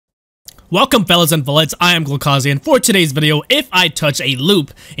Welcome fellas and fillettes, I am Glukazi, and for today's video, if I touch a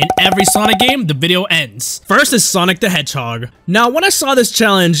loop in every Sonic game, the video ends. First is Sonic the Hedgehog. Now, when I saw this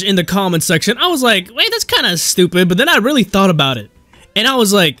challenge in the comment section, I was like, wait, that's kind of stupid, but then I really thought about it. And I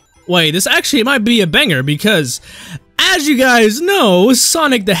was like, wait, this actually might be a banger because, as you guys know,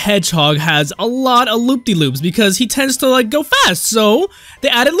 Sonic the Hedgehog has a lot of loop-de-loops because he tends to like go fast, so they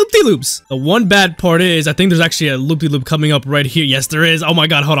added loop-de-loops. The one bad part is, I think there's actually a loop-de-loop coming up right here. Yes, there is. Oh my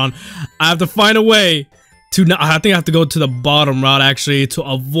god, hold on. I have to find a way to not, I think I have to go to the bottom route actually to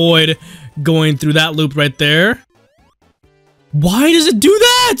avoid going through that loop right there. Why does it do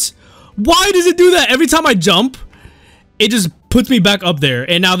that? Why does it do that? Every time I jump, it just puts me back up there.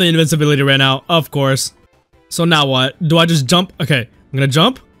 And now the invincibility ran out, of course. So now what? Do I just jump? Okay, I'm gonna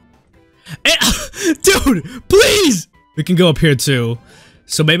jump. Dude, please! We can go up here too.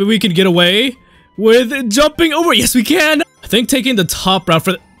 So maybe we can get away with jumping over. Yes, we can! I think taking the top route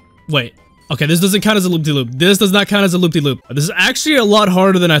for the... Wait. Okay, this doesn't count as a loop-de-loop. This does not count as a loop-de-loop. This is actually a lot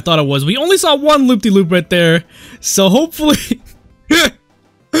harder than I thought it was. We only saw one loop-de-loop right there. So hopefully...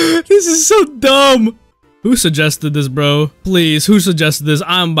 This is so dumb. Who suggested this, bro? Please, who suggested this?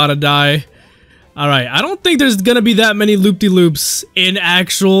 I'm about to die. Alright, I don't think there's gonna be that many loop-de-loops in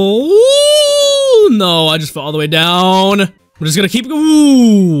actual... Ooh, no, I just fell all the way down. I'm just gonna keep...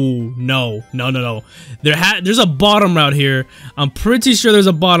 Ooh, no. There's a bottom route here. I'm pretty sure there's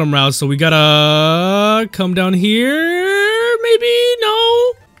a bottom route, so we gotta come down here, maybe?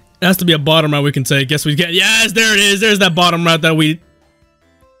 No? It has to be a bottom route we can take. Yes, we can. Yes, there it is. There's that bottom route that we...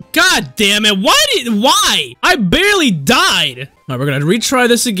 God damn it, why? I barely died. Alright, we're gonna retry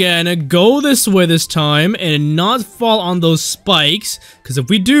this again, go this way this time, and not fall on those spikes, because if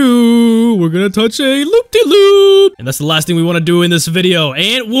we do, we're gonna touch a loop-de-loop. And that's the last thing we want to do in this video.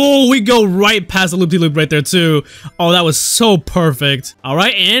 And, whoa, we go right past the loop-de-loop right there, too. Oh, that was so perfect.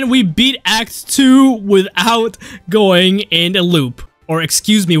 Alright, and we beat Act 2 without going in a loop. Or,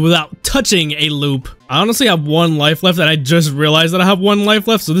 excuse me, without touching a loop. I honestly have one life left, and I just realized that I have one life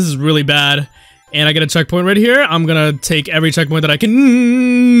left, so this is really bad. And I get a checkpoint right here. I'm gonna take every checkpoint that I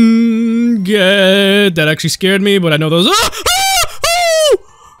can get. That actually scared me, but I know those...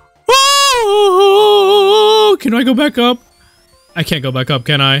 Oh! Can I go back up? I can't go back up,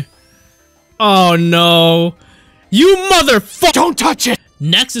 can I? Oh, no. You motherfucker! Don't touch it!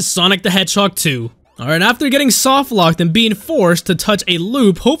 Next is Sonic the Hedgehog 2. Alright, after getting soft-locked and being forced to touch a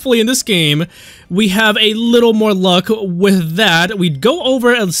loop, hopefully in this game, we have a little more luck with that. We'd go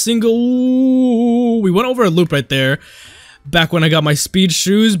over a single... We went over a loop right there, back when I got my speed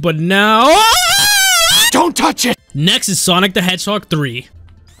shoes, but now... Don't touch it! Next is Sonic the Hedgehog 3.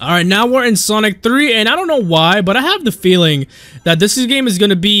 Alright, now we're in Sonic 3, and I don't know why, but I have the feeling that this game is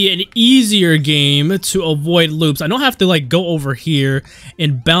going to be an easier game to avoid loops. I don't have to, like, go over here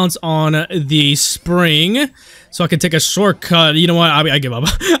and bounce on the spring, so I can take a shortcut. You know what? I give up.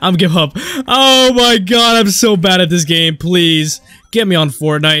 I'm give up. Oh my god, I'm so bad at this game. Please, get me on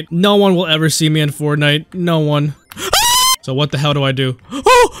Fortnite. No one will ever see me in Fortnite. No one. So what the hell do I do?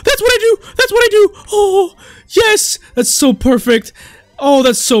 Oh, that's what I do! That's what I do! Oh, yes! That's so perfect. Oh,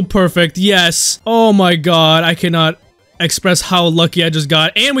 that's so perfect. Yes. Oh my god. I cannot express how lucky I just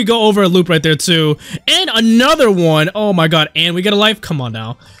got. And we go over a loop right there too. And another one. Oh my god. And we get a life. Come on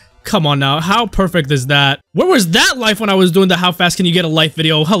now. Come on now. How perfect is that? Where was that life when I was doing the how fast can you get a life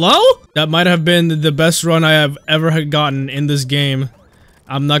video? Hello? That might have been the best run I have ever gotten in this game.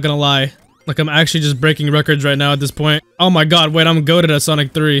 I'm not gonna lie. Like, I'm actually just breaking records right now at this point. Oh my god. Wait, I'm goated at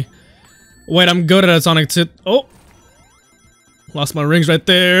Sonic 3. Wait, I'm goated at Sonic 2. Oh. Lost my rings right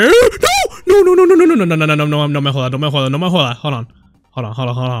there. No, me joda. Hold on.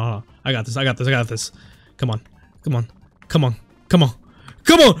 I got this. Come on.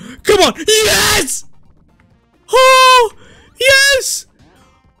 Yes! Oh, yes!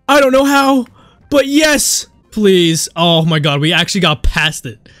 I don't know how, but yes, please. Oh my god, we actually got past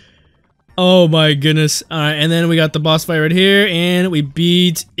it. Oh my goodness. Alright, and then we got the boss fight right here, and we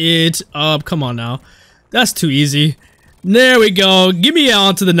beat it up. Come on now. That's too easy. There we go. Give me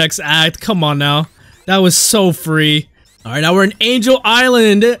on to the next act. Come on now. That was so free. Alright, now we're in Angel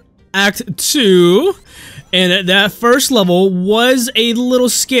Island, Act 2. And that first level was a little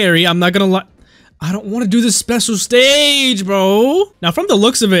scary. I'm not gonna lie. I don't want to do this special stage, bro. Now, from the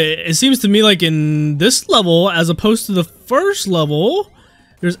looks of it, it seems to me like in this level, as opposed to the first level,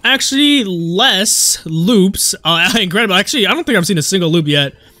 there's actually less loops. Incredible. Actually, I don't think I've seen a single loop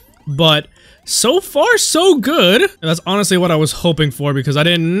yet. But... so far, so good. And that's honestly what I was hoping for because I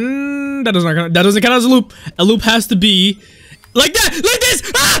didn't. That doesn't count as a loop. A loop has to be like that, like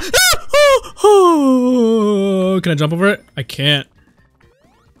this. Ah! Oh! Can I jump over it? I can't.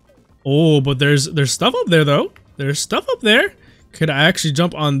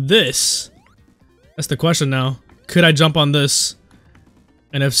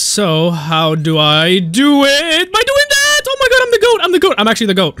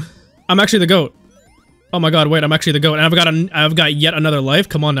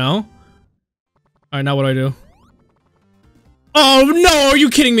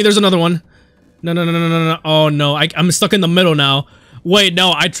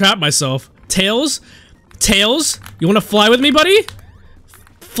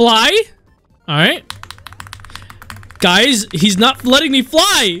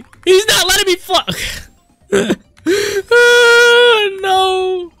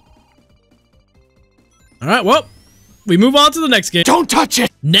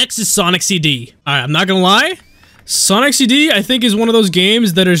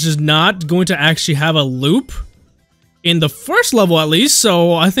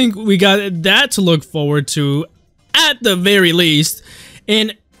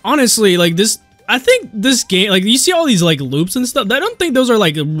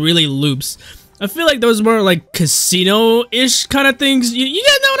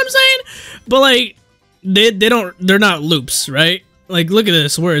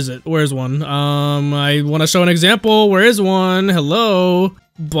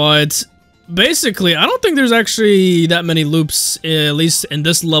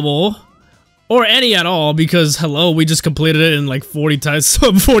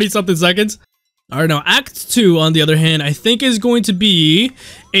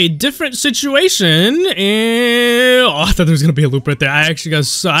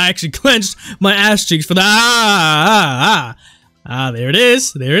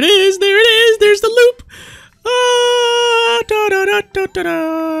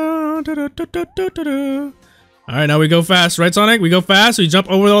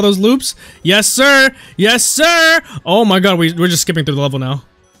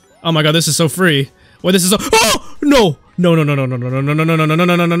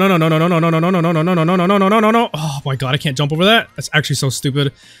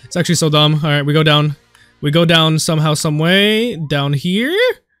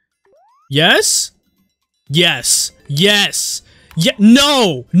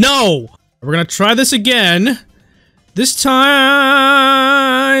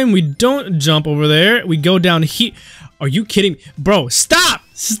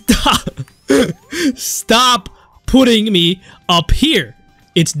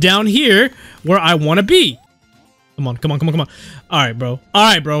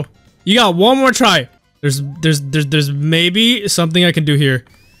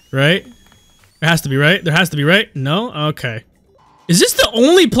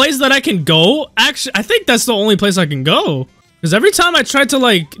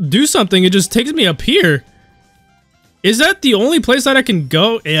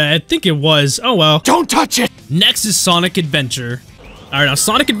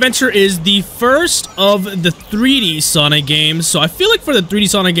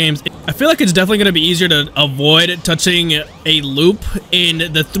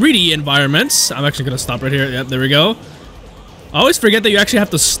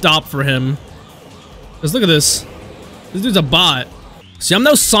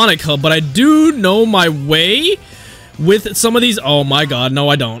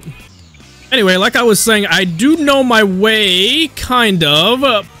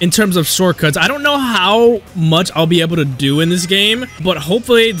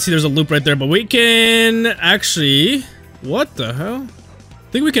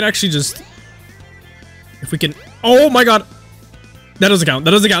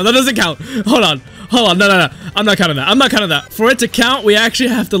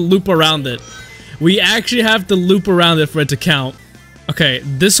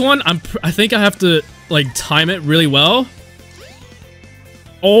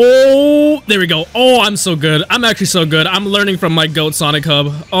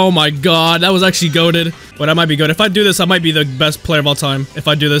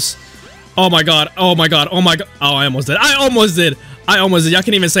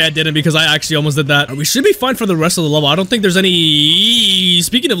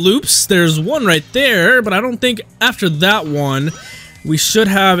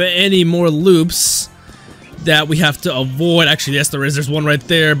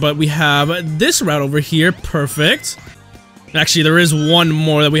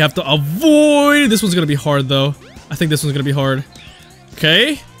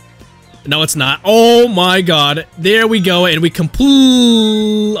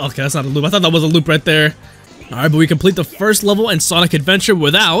 Alright, but we complete the first level in Sonic Adventure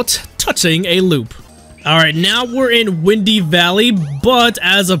without touching a loop. Alright, now we're in Windy Valley, but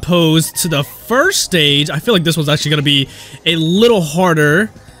as opposed to the first stage, I feel like this one's actually going to be a little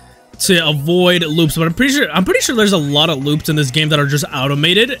harder to avoid loops, but I'm pretty sure there's a lot of loops in this game that are just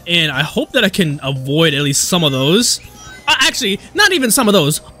automated, and I hope that I can avoid at least some of those. Actually, not even some of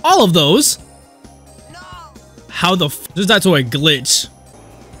those, all of those. No. How the f is that to a glitch?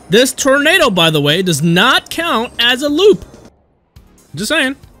 This tornado, by the way, does not count as a loop. Just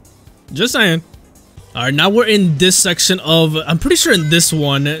saying. Just saying. Alright, now we're in this section of... I'm pretty sure in this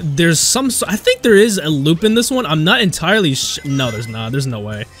one, there's some... I think there is a loop in this one. I'm not entirely sure. No, there's not. There's no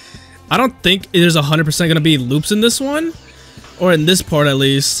way. I don't think there's 100% going to be loops in this one. Or in this part, at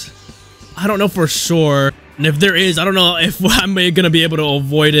least. I don't know for sure. And if there is, I don't know if I'm going to be able to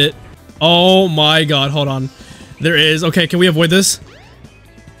avoid it. Oh my god, hold on. There is. Okay, can we avoid this?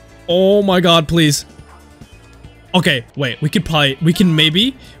 Oh my god, please. Okay, wait, we can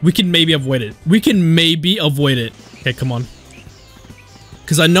maybe avoid it. We can maybe avoid it. Okay, come on.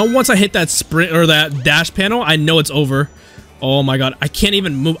 Because I know once I hit that sprint or that dash panel, I know it's over. Oh my god, I can't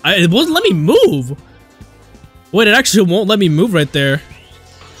even move. It won't let me move. Wait, it actually won't let me move right there.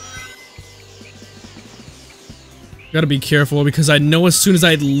 Gotta be careful because I know as soon as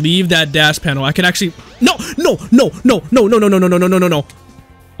I leave that dash panel, I can actually... No!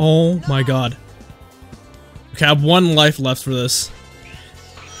 Oh my god. Okay, I have 1 life left for this.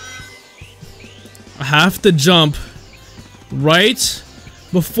 I have to jump right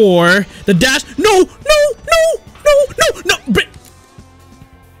before the dash. No!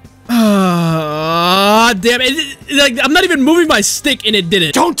 Damn it. Like, I'm not even moving my stick and it did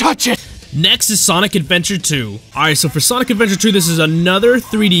it. Don't touch it! Next is Sonic Adventure 2. Alright, so for Sonic Adventure 2, this is another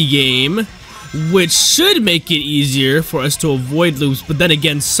 3D game, which should make it easier for us to avoid loops, but then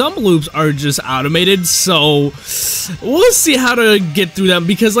again, some loops are just automated, so we'll see how to get through them,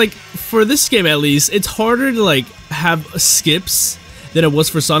 because like, for this game at least, it's harder to like, have skips than it was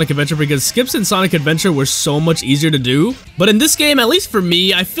for Sonic Adventure, because skips in Sonic Adventure were so much easier to do. But in this game, at least for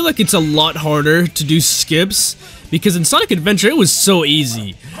me, I feel like it's a lot harder to do skips, because in Sonic Adventure, it was so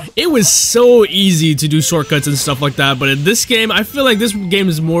easy. It was so easy to do shortcuts and stuff like that, but in this game, I feel like this game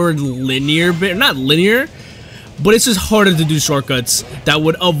is more linear, but not linear, but it's just harder to do shortcuts that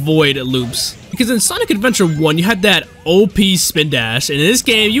would avoid loops. Because in Sonic Adventure 1, you had that OP spin dash, and in this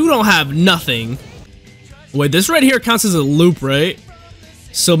game, you don't have nothing. Wait, this right here counts as a loop, right?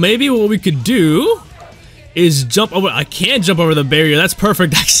 So maybe what we could do is jump over. I can't jump over the barrier. That's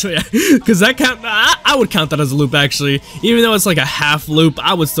perfect, actually, because that count. I would count that as a loop, actually. Even though it's like a half loop,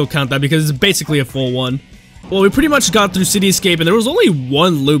 I would still count that because it's basically a full one. Well, we pretty much got through Cityscape, and there was only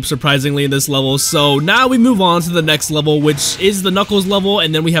 1 loop, surprisingly, in this level. So now we move on to the next level, which is the Knuckles level,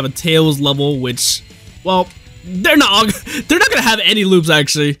 and then we have a Tails level, which, well, they're not gonna have any loops,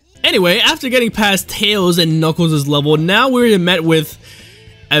 actually. Anyway, after getting past Tails and Knuckles' level, now we're met with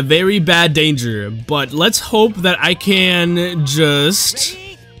a very bad danger, but let's hope that I can just...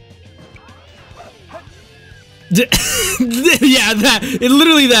 yeah,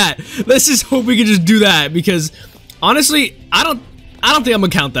 literally that. Let's just hope we can just do that, because honestly, I don't think I'm gonna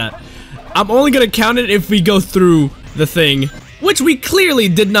count that. I'm only gonna count it if we go through the thing, which we clearly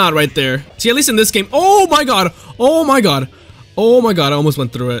did not right there. See, at least in this game, oh my god, oh my god, oh my god, I almost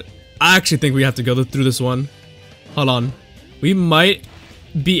went through it. I actually think we have to go through this one. Hold on, we might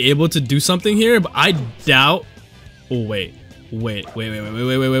be able to do something here, but I doubt. Oh wait.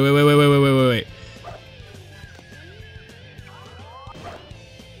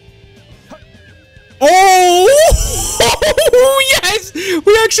 Oh yes,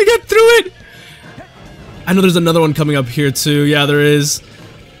 we actually got through it. I know there's another one coming up here too. Yeah, there is.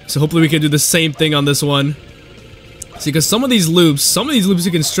 So hopefully we can do the same thing on this one. See, because some of these loops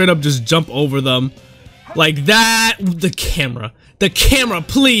you can straight up just jump over them like that. The camera,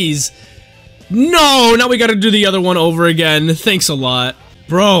 please. No, now we gotta do the other one over again. Thanks a lot,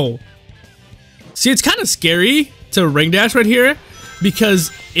 bro. See, it's kind of scary to ring dash right here,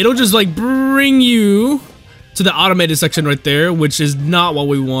 because it'll just like bring you to the automated section right there, which is not what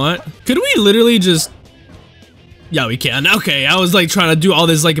we want. Could we literally just... Yeah, we can. Okay, I was like trying to do all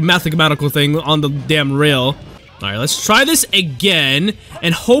this like mathematical thing on the damn rail. All right, let's try this again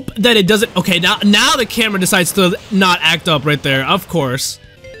and hope that it doesn't... Okay, now the camera decides to not act up right there, of course.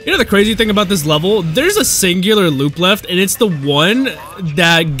 You know the crazy thing about this level? There's a singular loop left, and it's the one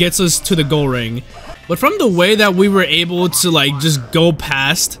that gets us to the goal ring. But from the way that we were able to like just go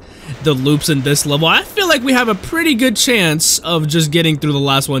past the loops in this level, I feel like we have a pretty good chance of just getting through the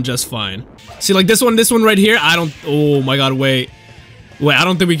last one just fine. See, like this one right here, I don't... Oh my god, wait. I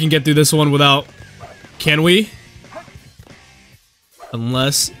don't think we can get through this one without... Can we?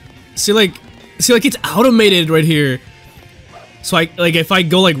 Unless... See, like, it's automated right here. So, if I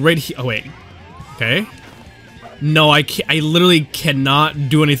go, like, right here... Oh, wait. Okay. No, I literally cannot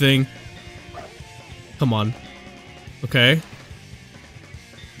do anything. Come on. Okay.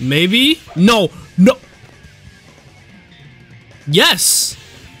 Maybe? No! No! Yes!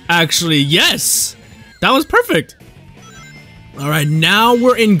 Actually, yes! That was perfect! Alright, now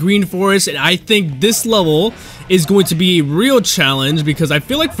we're in Green Forest, and I think this level is going to be a real challenge, because I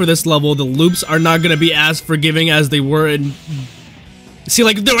feel like for this level, the loops are not going to be as forgiving as they were in... See,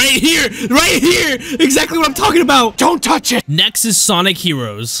 like, they're right here! Right here! Exactly what I'm talking about! Don't touch it! Next is Sonic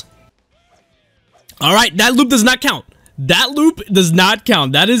Heroes. Alright, that loop does not count. That loop does not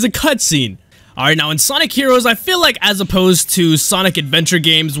count. That is a cutscene. Alright, now in Sonic Heroes, I feel like as opposed to Sonic Adventure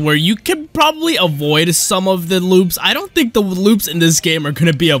games where you can probably avoid some of the loops, I don't think the loops in this game are going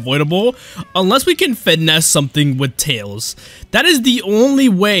to be avoidable unless we can finesse something with Tails. That is the only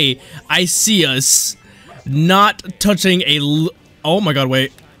way I see us not touching a oh my god,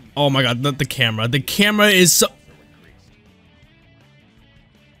 wait. Oh my god, not the camera. The camera is so...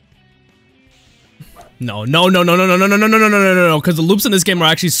 No, because the loops in this game are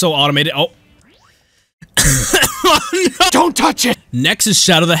actually so automated. Oh. Oh, no. Don't touch it! Next is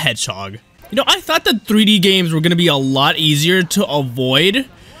Shadow the Hedgehog. You know, I thought that 3D games were gonna be a lot easier to avoid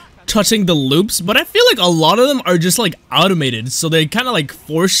touching the loops, but I feel like a lot of them are just like automated, so they kind of like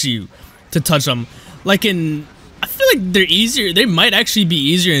force you to touch them. Like in... I feel like they're easier. They might actually be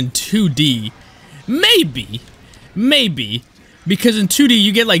easier in 2D. Maybe. Because in 2D,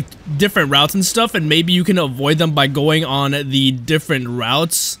 you get, like, different routes and stuff, and maybe you can avoid them by going on the different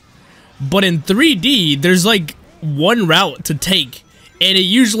routes. But in 3D, there's, like, one route to take, and it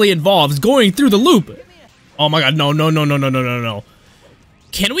usually involves going through the loop. Oh my god, no.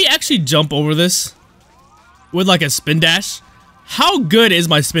 Can we actually jump over this with, like, a spin dash? How good is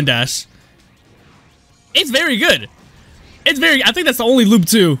my spin dash? It's very good. I think that's the only loop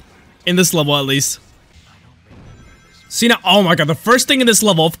too, in this level at least. See now, oh my god, the first thing in this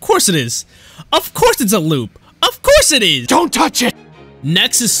level, of course it is. Of course it's a loop. Of course it is. Don't touch it.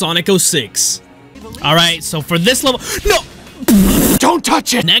 Next is Sonic 06. Alright, so for this level, no! Don't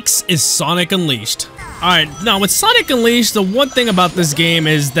touch it. Next is Sonic Unleashed. Alright, now with Sonic Unleashed, the one thing about this game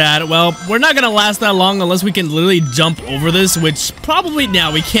is that, well, we're not gonna last that long unless we can literally jump over this, which probably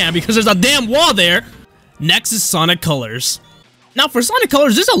now we can't because there's a damn wall there. Next is Sonic Colors. Now for Sonic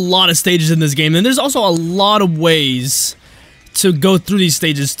Colors, there's a lot of stages in this game, and there's also a lot of ways to go through these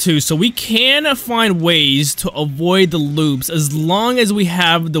stages too, so we can find ways to avoid the loops as long as we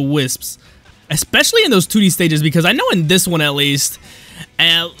have the wisps. Especially in those 2D stages, because I know in this one at least,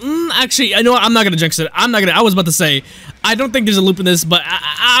 actually, I know what, I'm not gonna jinx it. I was about to say, I don't think there's a loop in this, but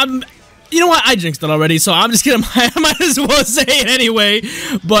I'm... You know what? I jinxed it already, so I'm just gonna... I might as well say it anyway.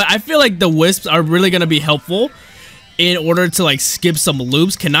 But I feel like the wisps are really gonna be helpful in order to, like, skip some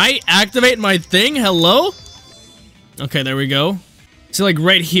loops. Can I activate my thing? Hello? Okay, there we go. See, like,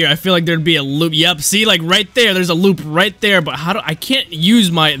 right here, I feel like there'd be a loop. Yep, see, like, right there, there's a loop right there. But how do... I can't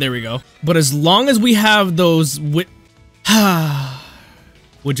use my... There we go. But as long as we have those... Would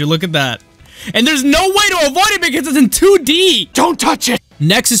you look at that? And there's no way to avoid it because it's in 2D! Don't touch it!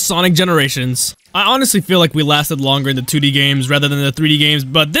 Next is Sonic Generations. I honestly feel like we lasted longer in the 2D games rather than the 3D games,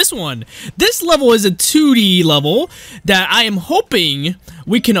 but this level is a 2D level that I am hoping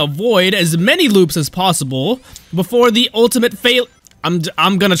we can avoid as many loops as possible before the ultimate fail. I'm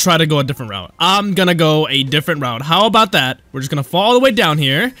gonna try to go a different route. I'm gonna go a different route. How about that? We're just gonna fall all the way down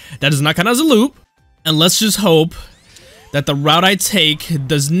here. That does not count as a loop. And let's just hope that the route I take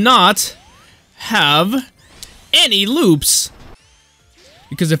does not have any loops.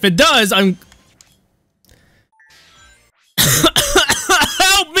 Because if it does, I'm...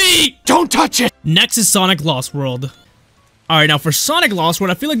 Help me! Don't touch it! Next is Sonic Lost World. Alright, now for Sonic Lost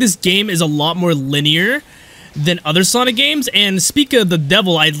World, I feel like this game is a lot more linear than other Sonic games. And speaking of the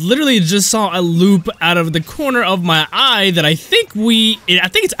devil, I literally just saw a loop out of the corner of my eye that I think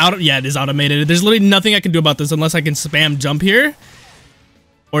it's out of... Yeah, it is automated. There's literally nothing I can do about this unless I can spam jump here.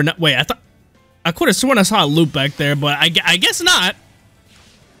 Or not... Wait, I could have sworn I saw a loop back there, but I guess not.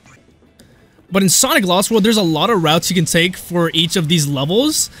 But in Sonic Lost World, there's a lot of routes you can take for each of these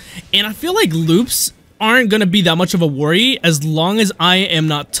levels, and I feel like loops aren't gonna be that much of a worry as long as I am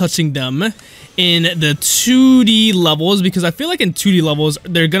not touching them in the 2D levels, because I feel like in 2D levels,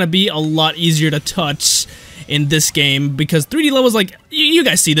 they're gonna be a lot easier to touch in this game, because 3D levels, like, you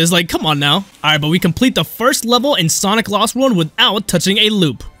guys see this, like, come on now. Alright, but we complete the first level in Sonic Lost World without touching a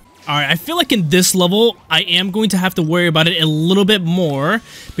loop. Alright, I feel like in this level, I am going to have to worry about it a little bit more,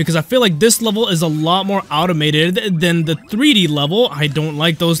 because I feel like this level is a lot more automated than the 3D level. I don't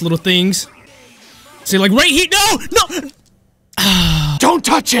like those little things. See, like right here, no! Don't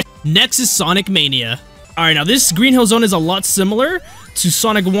touch it! Next is Sonic Mania. Alright, now this Green Hill Zone is a lot similar to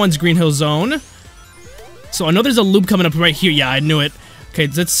Sonic 1's Green Hill Zone. So I know there's a loop coming up right here. Yeah, I knew it. Okay,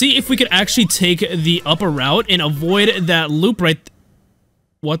 let's see if we could actually take the upper route and avoid that loop right...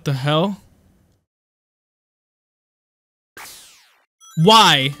 What the hell?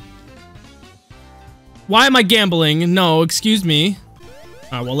 Why? Why am I gambling? No, excuse me.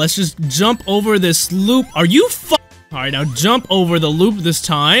 Alright, well, let's just jump over this loop. Are you Alright, now jump over the loop this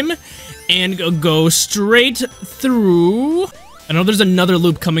time and go straight through. I know there's another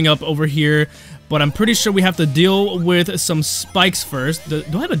loop coming up over here, but I'm pretty sure we have to deal with some spikes first. Do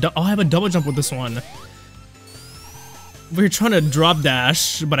I have I have a double jump with this one. We're trying to drop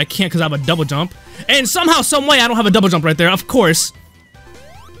dash, but I can't because I have a double jump. And somehow, some way, I don't have a double jump right there, of course.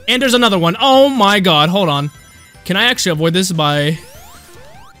 And there's another one. Oh my god, hold on. Can I actually avoid this by...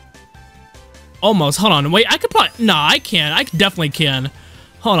 Almost, hold on. Wait, I could probably... Nah, I can't. I definitely can.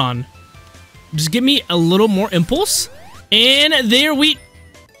 Hold on. Just give me a little more impulse. And there we...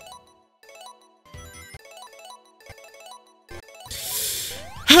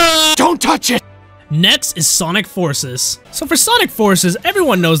 Don't touch it! Next is Sonic Forces. So for Sonic Forces,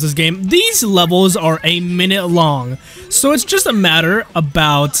 everyone knows this game. These levels are a minute long. So it's just a matter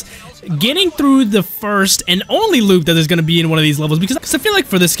about getting through the first and only loop that is going to be in one of these levels. Because I feel like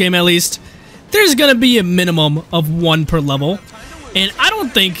for this game at least, there's going to be a minimum of one per level. And I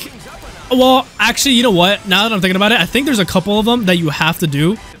don't think... Well, actually, you know what? Now that I'm thinking about it, I think there's a couple of them that you have to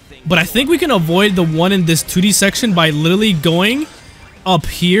do. But I think we can avoid the one in this 2D section by literally going up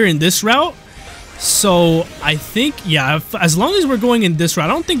here in this route. So, I think, yeah, as long as we're going in this route,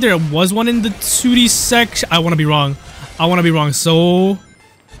 I don't think there was one in the 2D section. I want to be wrong. I want to be wrong. So,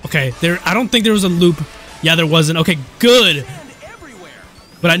 okay, I don't think there was a loop. Yeah, there wasn't. Okay, good.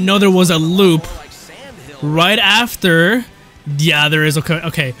 But I know there was a loop right after. Yeah, there is. Okay,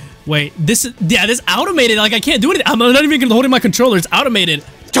 okay. Wait, this automated. Like, I can't do it. I'm not even holding my controller. It's automated.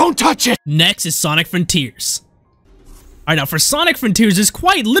 Don't touch it! Next is Sonic Frontiers. Alright, now for Sonic Frontiers, it's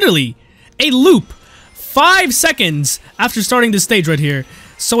quite literally a loop 5 seconds after starting this stage right here.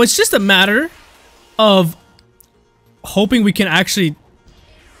 So it's just a matter of hoping we can actually,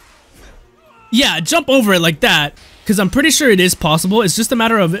 yeah, jump over it like that, because I'm pretty sure it is possible. It's just a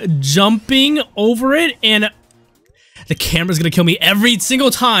matter of jumping over it, and the camera's gonna kill me every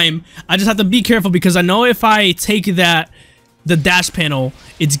single time. I just have to be careful because I know if I take the dash panel,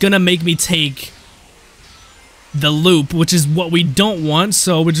 it's gonna make me take the loop, which is what we don't want,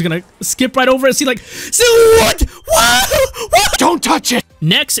 so we're just gonna skip right over it. See, what? What? Don't touch it!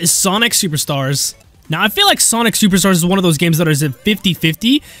 Next is Sonic Superstars. Now, I feel like Sonic Superstars is one of those games that is at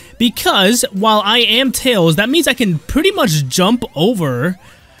 50-50, because while I am Tails, that means I can pretty much jump over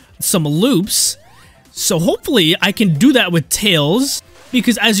some loops, so hopefully I can do that with Tails,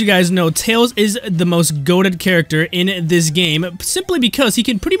 because as you guys know, Tails is the most goated character in this game, simply because he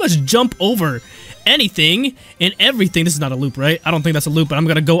can pretty much jump over anything and everything. This is not a loop, right? I don't think that's a loop, but I'm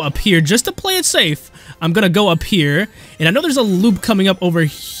gonna go up here just to play it safe. I'm gonna go up here, and I know there's a loop coming up over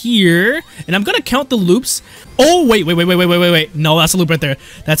here, and I'm gonna count the loops. Oh, wait. No, that's a loop right there.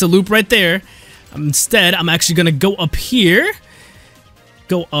 That's a loop right there. Instead, I'm actually gonna go up here.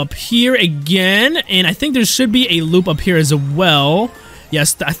 Go up here again, and I think there should be a loop up here as well.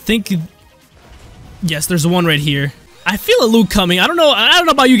 Yes, I think... Yes, there's one right here. I feel a loop coming. I don't know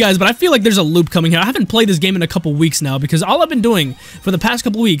about you guys, but I feel like there's a loop coming here. I haven't played this game in a couple weeks now because all I've been doing for the past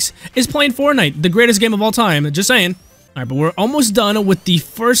couple weeks is playing Fortnite, the greatest game of all time. Just saying. Alright, but we're almost done with the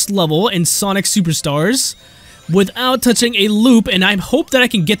first level in Sonic Superstars without touching a loop, and I hope that I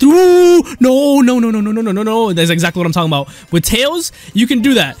can get through. Ooh, no. That's exactly what I'm talking about. With Tails, you can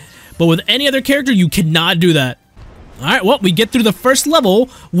do that, but with any other character, you cannot do that. Alright, well, we get through the first level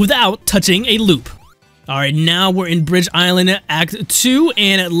without touching a loop. Alright, now we're in Bridge Island Act 2,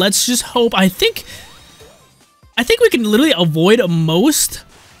 and let's just hope, I think we can literally avoid most,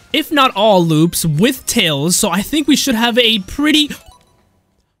 if not all, loops with Tails, so I think we should have a pretty...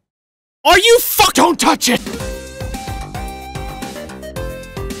 Are you Don't touch it!